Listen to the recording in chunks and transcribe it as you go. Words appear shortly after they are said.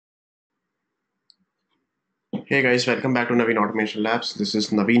Hey guys, welcome back to Naveen Automation Labs. This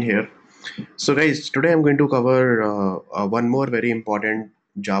is Naveen here. So guys, today I'm going to cover one more very important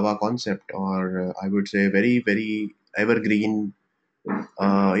Java concept, or I would say very evergreen,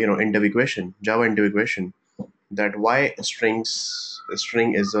 interview question, Java interview question, that why string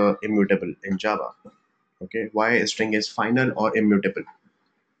is immutable in Java. Okay, why a string is final or immutable.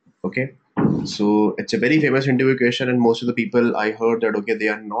 Okay, so it's a very famous interview question, and most of the people I heard that they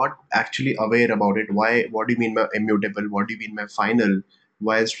are not actually aware about it. Why? What do you mean by immutable? What do you mean by final?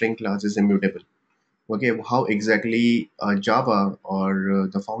 Why a string class is immutable? Okay, how exactly Java or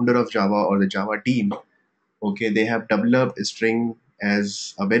the founder of Java or the Java team, they have developed a string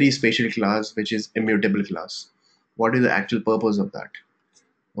as a very special class which is immutable class. What is the actual purpose of that?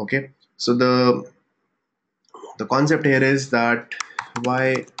 Okay, so the concept here is that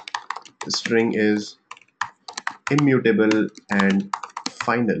why string is immutable and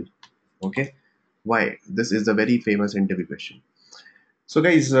final. Okay, why? This is a very famous interview question. So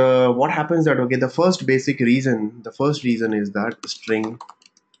guys, what happens that the first reason is that string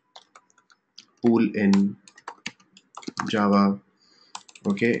pool in Java,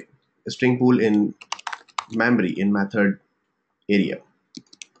 okay, string pool in memory in method area.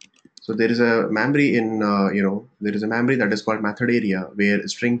 So there is a memory in there is a memory that is called method area where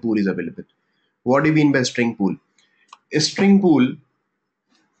string pool is available. What do you mean by string pool? A string pool,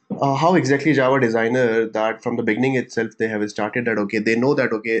 how exactly Java designer that from the beginning itself they have started that they know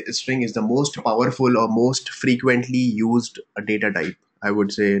that string is the most powerful or most frequently used data type. I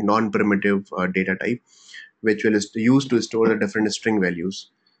would say non-primitive data type which will is used to store the different string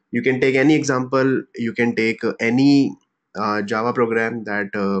values. You can take any example. You can take any Java program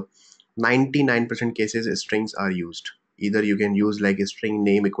that 99% cases strings are used. Either you can use like a string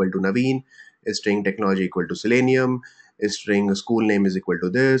name equal to Naveen, a string technology equal to Selenium, a string school name is equal to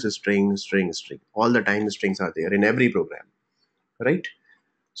this, a string. All the time strings are there in every program, right?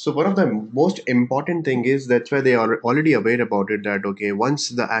 So one of the most important thing is that's why they are already aware about it that once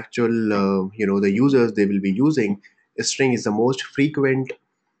the actual the users they will be using, a string is the most frequent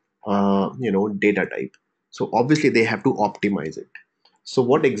data type. So obviously they have to optimize it. So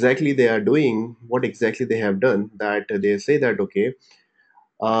what exactly they are doing, what exactly they have done, that they say that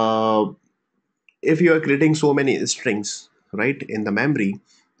uh, if you are creating so many strings right in the memory,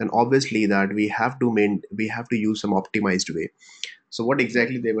 then obviously that we have to use some optimized way. So what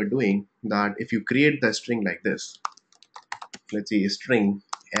exactly they were doing that if you create the string like this, let's see, string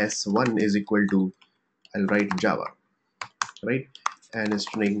s1 is equal to, I'll write Java, right? And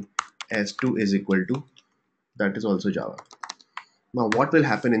string s2 is equal to, that is also Java. Now what will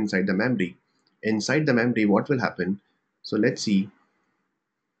happen inside the memory? Inside the memory, what will happen? So let's see,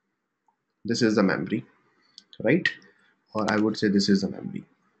 this is the memory, right? Or I would say this is the memory.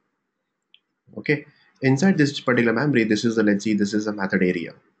 Okay. Inside this particular memory, this is the, let's see, this is the method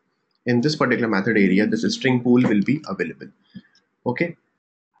area. In this particular method area, this string pool will be available. Okay.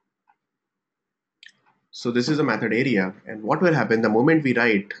 So this is a method area, and what will happen the moment we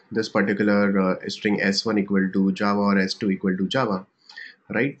write this particular string s1 equal to Java or s2 equal to Java,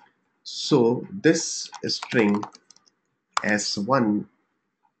 right? So this string s1,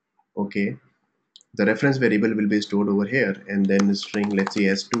 okay, the reference variable will be stored over here, and then string, let's say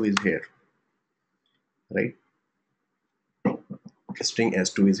s2 is here, right? String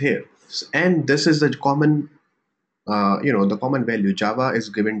s2 is here, and this is the common the common value. Java is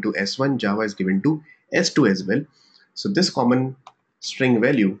given to s1, Java is given to s2 as well. So this common string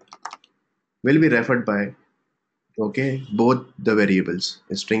value will be referred by both the variables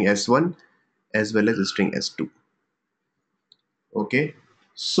string s1 as well as string s2. Okay,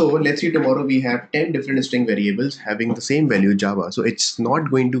 so let's say tomorrow we have 10 different string variables having the same value Java. So it's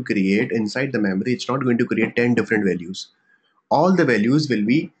not going to create inside the memory, it's not going to create 10 different values. All the values will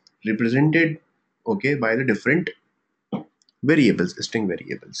be represented by the different variables, string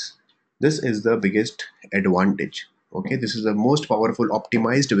variables. This is the biggest advantage. Okay, this is the most powerful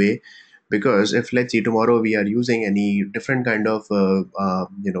optimized way, because if let's say tomorrow we are using any different kind of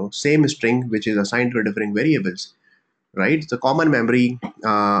same string which is assigned to different variables, right? The common memory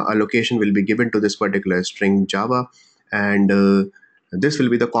allocation will be given to this particular string Java, and this will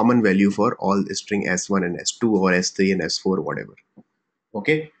be the common value for all string s1 and s2 or s3 and s4, whatever.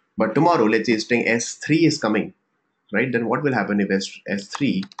 Okay, but tomorrow let's say string s3 is coming, right? Then what will happen if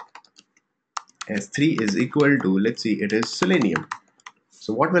s3 is equal to, let's see, it is Selenium.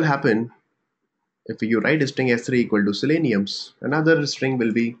 So what will happen if you write a string s3 equal to Selenium's, another string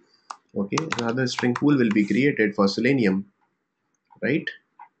will be another string pool will be created for Selenium, right?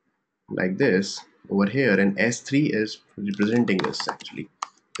 Like this over here, and s3 is representing this. Actually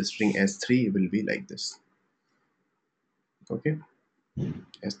the string s3 will be like this. Okay,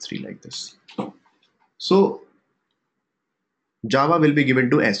 S3 like this. So Java will be given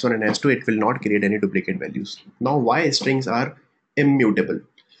to S1 and S2. It will not create any duplicate values. Now, why strings are immutable?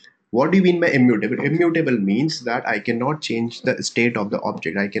 What do you mean by immutable? Immutable means that I cannot change the state of the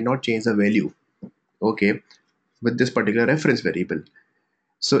object. I cannot change the value. Okay, with this particular reference variable.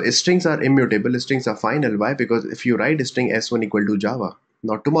 So strings are immutable. Strings are final. Why? Because if you write string S1 equal to Java.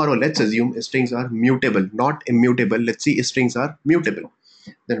 Now tomorrow, let's assume strings are mutable, not immutable. Let's see strings are mutable.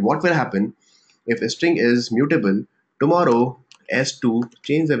 Then what will happen if a string is mutable? Tomorrow, S2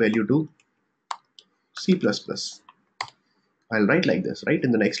 change the value to C++. I'll write like this, right?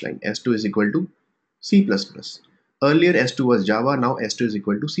 In the next line, S2 is equal to C++. Earlier S2 was Java, now S2 is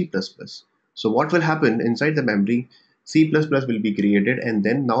equal to C++. So what will happen inside the memory? C++ will be created, and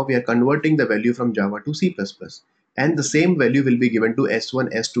then now we are converting the value from Java to C++. And the same value will be given to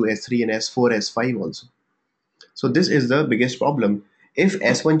S1, S2, S3 and S4, S5 also. So this is the biggest problem. If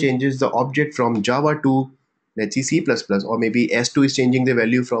S1 changes the object from Java to, let's see, C++, or maybe S2 is changing the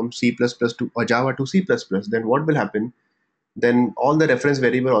value from C++ to or Java to C++, then what will happen? Then all the reference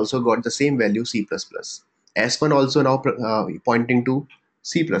variable also got the same value C++. S1 also now pointing to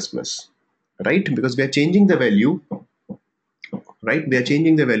C++, right? Because we are changing the value, right? We are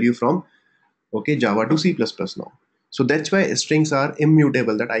changing the value from, okay, Java to C++ now. So that's why strings are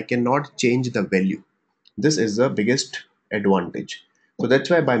immutable, that I cannot change the value. This is the biggest advantage. So that's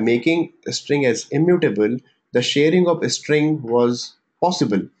why by making a string as immutable, the sharing of a string was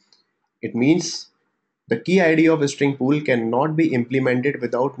possible. It means the key idea of a string pool cannot be implemented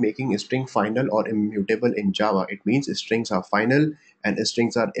without making a string final or immutable in Java. It means strings are final and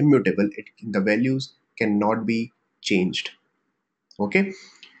strings are immutable. The values cannot be changed. Okay,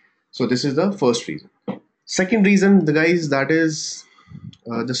 so this is the first reason. Second reason, the guys, that is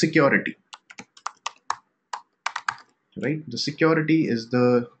the security. Right, the security is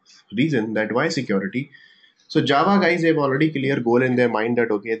the reason. That why security? So Java guys have already clear goal in their mind that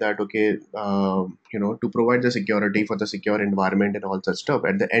to provide the security for the secure environment and all such stuff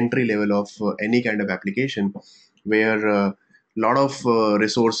at the entry level of any kind of application, where lot of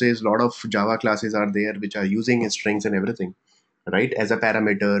resources, lot of Java classes are there which are using strings and everything, right, as a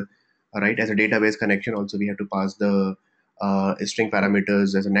parameter, right, as a database connection also we have to pass the string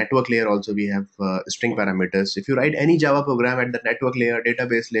parameters. As a network layer also we have string parameters. If you write any Java program at the network layer,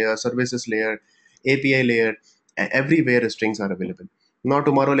 database layer, services layer, API layer, everywhere strings are available. Now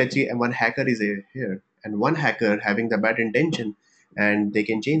tomorrow, let's say one hacker is here, and one hacker having the bad intention, and they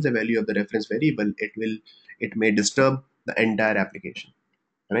can change the value of the reference variable. It may disturb the entire application,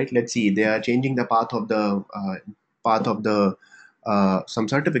 right? Let's see, they are changing the path of the some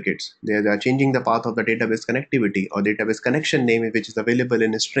certificates. They are changing the path of the database connectivity or database connection name, which is available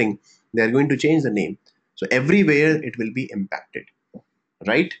in a string. They are going to change the name. So everywhere it will be impacted,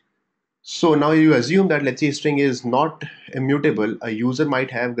 right? So now you assume that, let's say, string is not immutable. A user might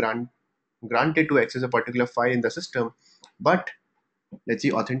have granted to access a particular file in the system, but let's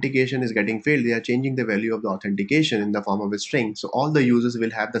say authentication is getting failed. They are changing the value of the authentication in the form of a string. So all the users will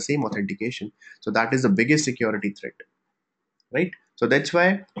have the same authentication. So that is the biggest security threat, right? So that's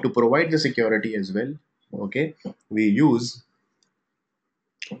why to provide the security as well, okay, we use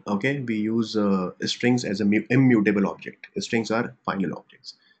strings as a immutable object. Strings are final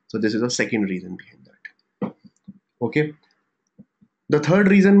objects. So this is a second reason behind that. Okay. The third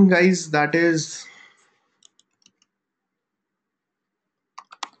reason, guys, that is,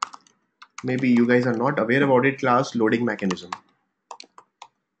 maybe you guys are not aware about it, class loading mechanism.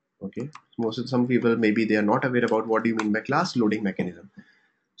 Okay, some people, maybe they are not aware about what do you mean by class loading mechanism.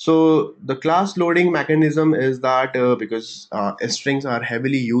 So the class loading mechanism is that because strings are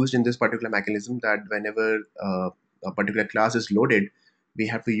heavily used in this particular mechanism, that whenever a particular class is loaded, we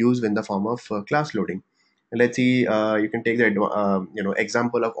have to use in the form of class loading. And let's see, you can take the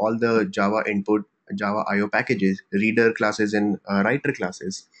example of all the Java input, Java IO packages, reader classes and writer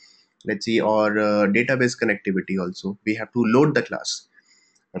classes. Let's see, or database connectivity also. We have to load the class,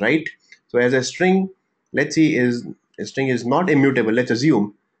 right? So as a string, let's see, is a string is not immutable, let's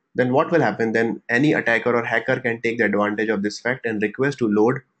assume, then what will happen? Then any attacker or hacker can take the advantage of this fact and request to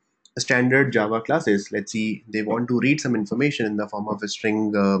load standard Java classes. Let's see, they want to read some information in the form of a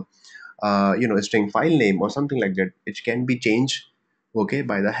string, a string file name or something like that, which can be changed, okay,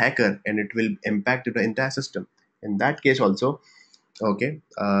 by the hacker, and it will impact the entire system. In that case also, okay,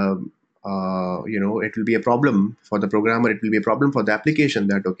 it will be a problem for the programmer. It will be a problem for the application,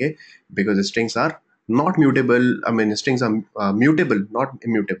 that okay, because the strings are not mutable. I mean, strings are mutable, not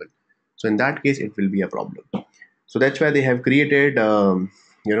immutable. So in that case, it will be a problem. So that's why they have created,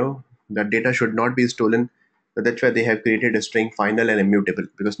 that data should not be stolen So that's why they have created a string final and immutable,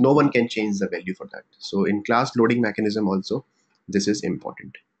 because no one can change the value for that. So in class loading mechanism also, this is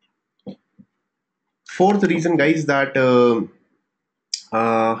important. Fourth reason, guys, that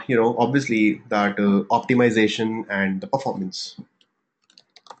obviously that optimization and the performance.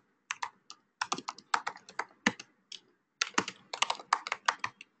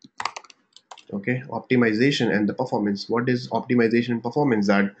 Okay, optimization and the performance. What is optimization and performance?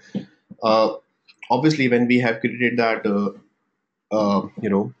 That uh, obviously when we have created that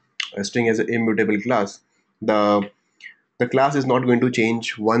a string as an immutable class, the the class is not going to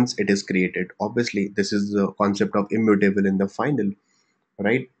change once it is created. Obviously, this is the concept of immutable in the final,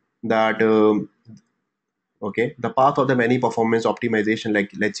 right? That okay, the path of the many performance optimization, like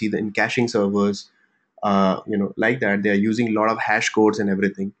let's see the in caching servers, like that, they are using a lot of hash codes and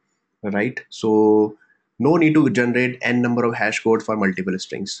everything, right? So no need to generate n number of hash codes for multiple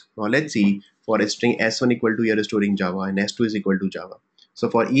strings. Now let's see, for a string s1 equal to, you're storing Java, and s2 is equal to Java. So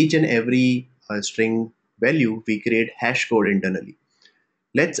for each and every string value, we create hash code internally.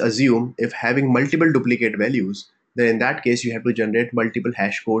 Let's assume if having multiple duplicate values, then in that case you have to generate multiple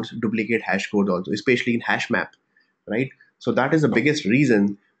hash codes, duplicate hash codes also, especially in hash map, right? So that is the biggest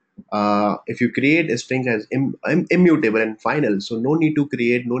reason. If you create a string as immutable and final, so no need to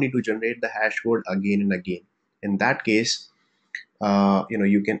generate the hash code again and again. In that case,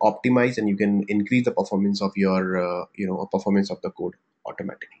 you can optimize and you can increase the performance of your performance of the code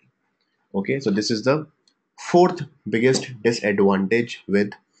automatically. Okay, so this is the fourth biggest disadvantage with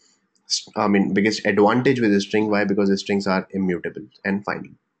biggest advantage with a string. Why? Because the strings are immutable and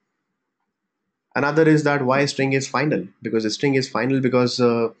final. Another is that why string is final, because the string is final because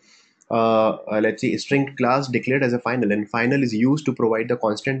let's see, a string class declared as a final, and final is used to provide the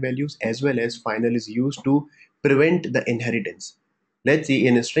constant values, as well as final is used to prevent the inheritance. Let's see,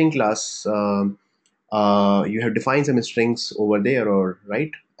 in a string class, you have defined some strings over there, or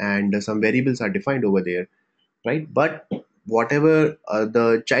right, and some variables are defined over there, right? But whatever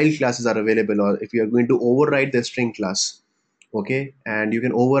the child classes are available, or if you are going to override the string class, okay, and you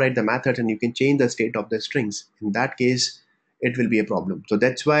can override the methods and you can change the state of the strings, in that case it will be a problem. So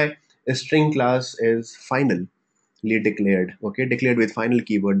that's why a string class is finally declared, okay, declared with final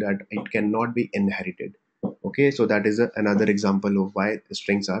keyword, that it cannot be inherited. Okay, so that is another example of why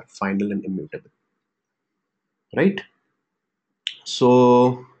strings are final and immutable, right?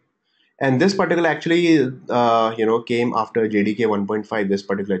 So, and this particular actually came after JDK 1.5, this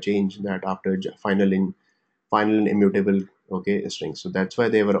particular change, that after final and immutable, okay, strings. So that's why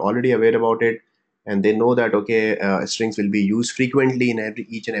they were already aware about it, and they know that, okay, strings will be used frequently in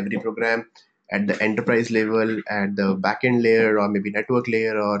each and every program, at the enterprise level, at the backend layer, or maybe network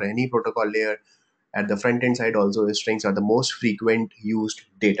layer, or any protocol layer. At the front end side also, strings are the most frequent used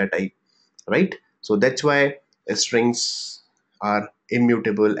data type, right? So that's why strings are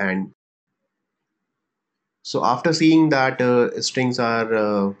immutable. And so after seeing that strings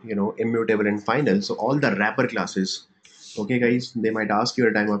are immutable and final, so all the wrapper classes, okay guys, they might ask you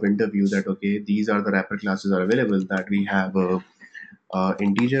at time of interview that, okay, these are the wrapper classes are available, that we have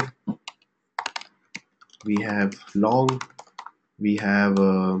integer, we have long, we have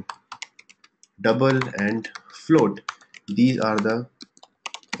double, and float. These are the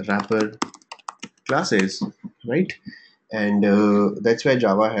wrapper classes, right? And that's why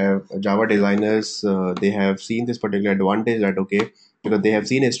Java designers, they have seen this particular advantage, that, okay, because they have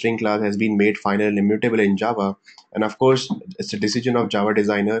seen a string class has been made final and immutable in Java. And of course it's a decision of Java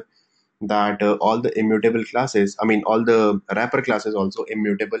designer that all the immutable classes, all the wrapper classes also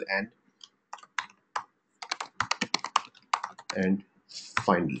immutable and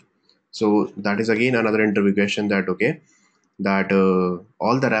final. So that is again another interview question, that, okay, that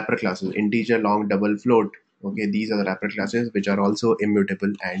all the wrapper classes, integer, long, double, float, okay, these are the wrapper classes which are also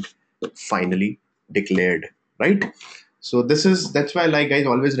immutable and finally declared, right? So that's why, like, guys,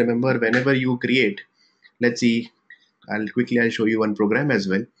 always remember, whenever you create, let's see, I'll show you one program as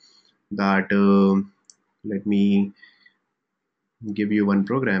well, that let me give you one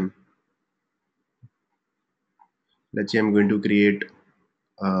program. Let's say I'm going to create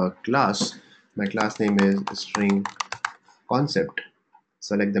a class. My class name is string concept.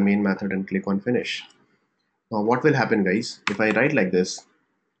 Select the main method and click on finish. Now what will happen, guys, if I write like this?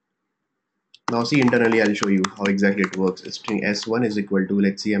 Now see, internally I'll show you how exactly it works. String s1 is equal to,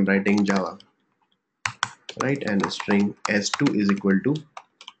 let's see, I'm writing Java, right? And string s2 is equal to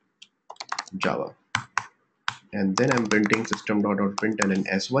Java. And then I'm printing system.out.println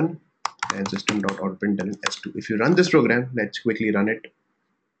s1 and system.out.println s2. If you run this program, let's quickly run it.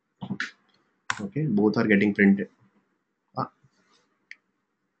 Okay, both are getting printed. Ah,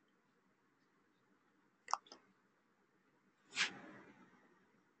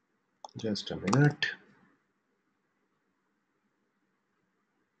 Just a minute.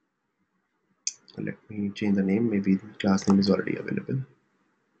 Let me change the name. Maybe the class name is already available.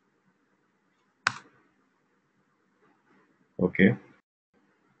 Okay.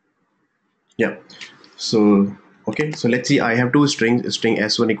 Yeah. So okay. So let's see. I have two strings. String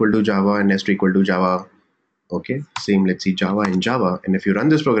s1 equal to Java and s2 equal to Java. Okay. Same. Let's see Java and Java. And if you run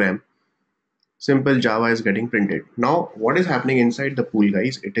this program, simple Java is getting printed. Now, what is happening inside the pool,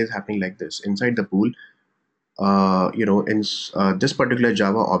 guys? It is happening like this. Inside the pool, in this particular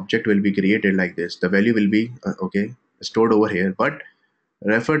Java object will be created like this. The value will be okay stored over here, but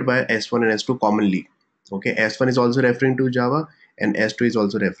referred by s1 and s2 commonly. Okay, s1 is also referring to Java and s2 is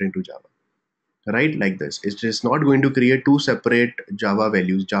also referring to Java. Right, like this. It is not going to create two separate Java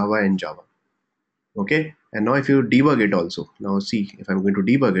values, Java and Java. Okay, and now if you debug it also, now see if I'm going to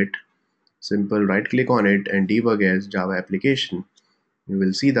debug it, simple right click on it and debug as Java application. You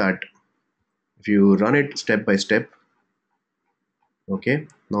will see that if you run it step by step. Okay,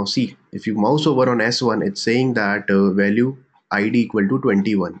 now see if you mouse over on s1, it's saying that value id equal to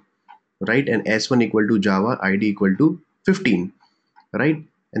 21, right, and s1 equal to Java id equal to 15, right,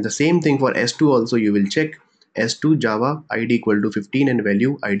 and the same thing for s2 also. You will check s2 Java id equal to 15 and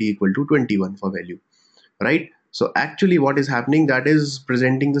value id equal to 21 for value, right. So actually what is happening, that is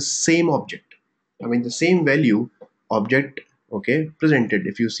presenting the same object, I mean the same value object, okay, presented.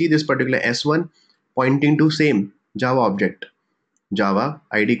 If you see this particular s1 pointing to same Java object, Java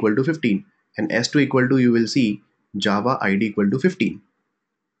id equal to 15, and s2 equal to, you will see Java id equal to 15,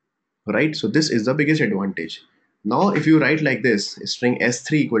 right. So this is the biggest advantage. Now if you write like this, string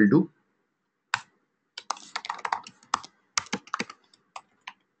s3 equal to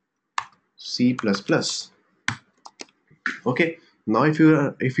C++, okay, now if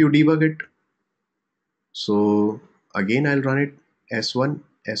you debug it, so again I'll run it s1,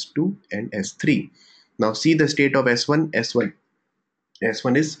 s2 and s3. Now see the state of s1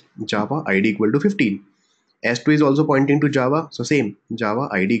 is Java id equal to 15, s2 is also pointing to Java, so same Java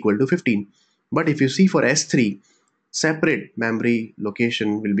id equal to 15. But if you see for s3, separate memory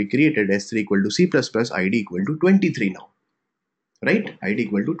location will be created, s3 equal to C++, id equal to 23 now, right, id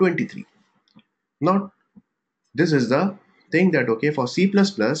equal to 23. Now this is the thing that okay, for C++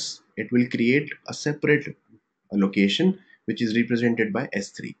 it will create a separate location which is represented by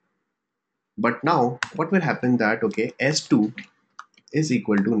s3. But now what will happen that okay, s2 is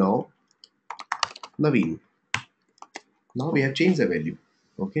equal to now Naveen. Now we have changed the value.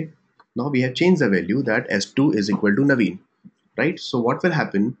 Okay, now we have changed the value that s2 is equal to Naveen, right. So what will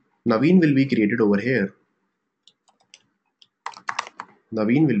happen, Naveen will be created over here.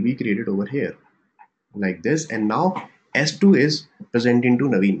 Naveen will be created over here like this, and now s2 is presenting to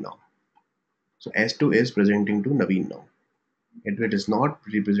Naveen now. So s2 is presenting to Naveen now. It is not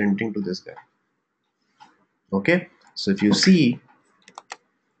representing to this guy. Okay, so if you see,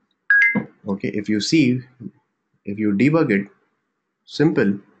 okay, if you debug it,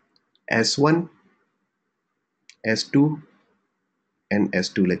 simple s1, s2 and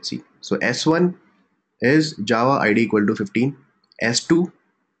s2. Let's see. So s1 is Java id equal to 15, s2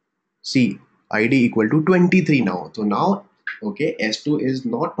 see id equal to 23 now. So now okay, s2 is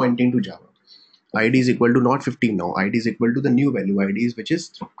not pointing to Java, id is equal to not 15 now, id is equal to the new value id is, which is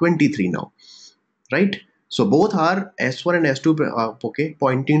 23 now, right. So both are s1 and s2 okay,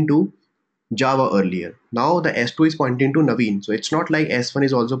 pointing to Java earlier. Now the s2 is pointing to Naveen, so it's not like s1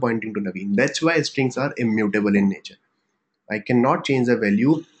 is also pointing to Naveen. That's why strings are immutable in nature. I cannot change the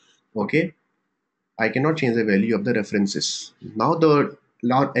value. Okay, I cannot change the value of the references. Now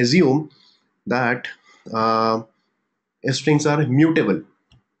assume that uh, strings are mutable.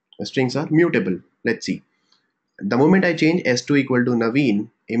 Strings are mutable. Let's see. The moment I change s2 equal to Naveen,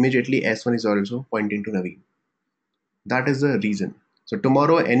 immediately s1 is also pointing to Naveen. That is the reason. So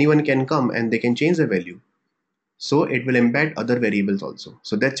tomorrow anyone can come and they can change the value. So it will embed other variables also.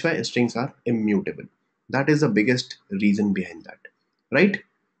 So that's why strings are immutable. That is the biggest reason behind that, right.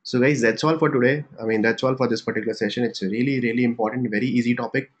 So guys, that's all for today. I mean, that's all for this particular session. It's a really important, very easy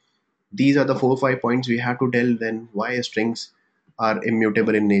topic. These are the 4 or 5 points we have to tell then why strings are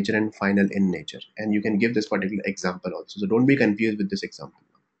immutable in nature and final in nature, and you can give this particular example also, so don't be confused with this example.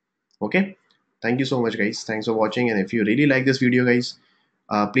 Okay, thank you so much guys, thanks for watching, and if you really like this video guys,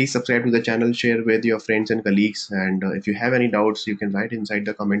 please subscribe to the channel, share with your friends and colleagues, and if you have any doubts you can write inside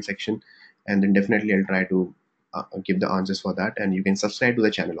the comment section, and then definitely I'll try to give the answers for that. And you can subscribe to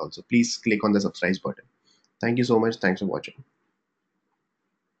the channel also. Please click on the subscribe button. Thank you so much, thanks for watching.